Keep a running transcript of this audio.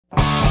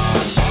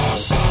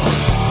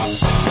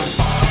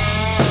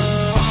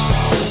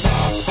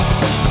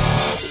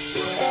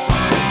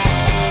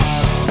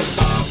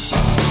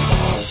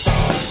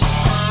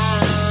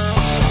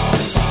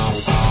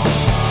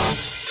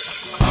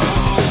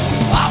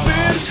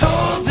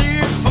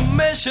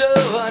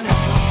information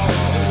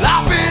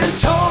I've been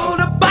told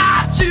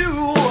about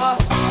you.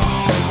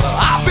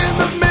 I've been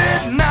the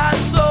midnight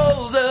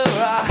soldier.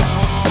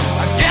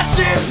 I guess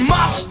it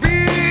must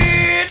be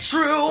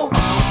true.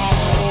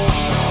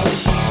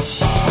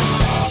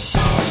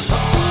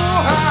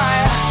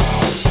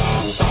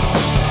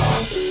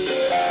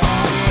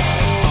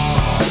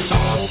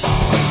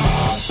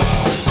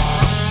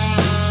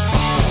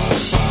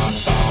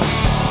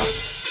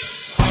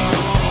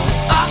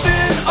 I've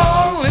been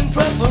all in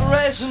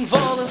preparation for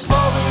this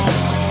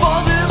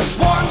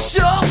one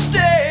sure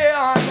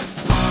stand.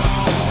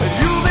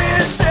 You've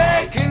been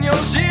taking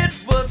your shit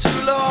for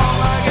too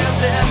long, I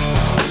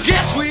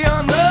guess we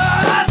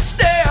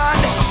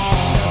understand.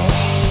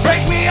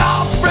 Break me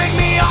off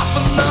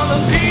another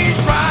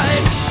piece,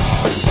 right?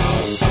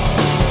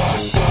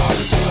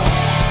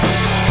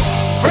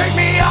 Break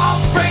me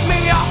off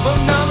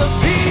another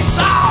piece,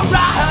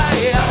 alright.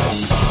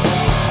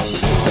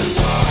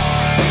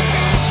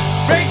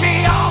 Break me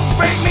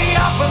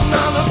off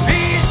another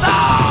piece, oh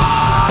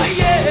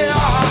yeah.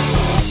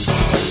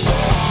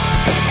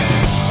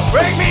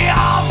 Break me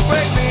off,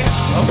 break me.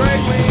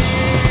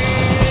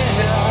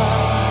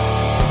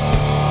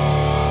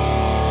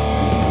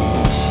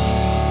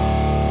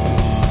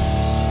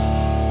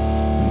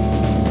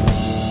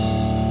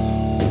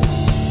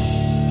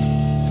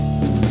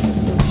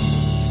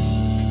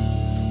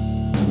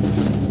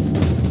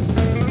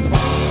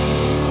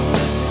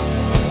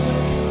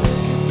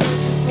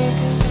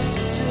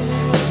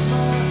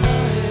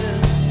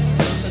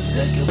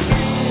 Take it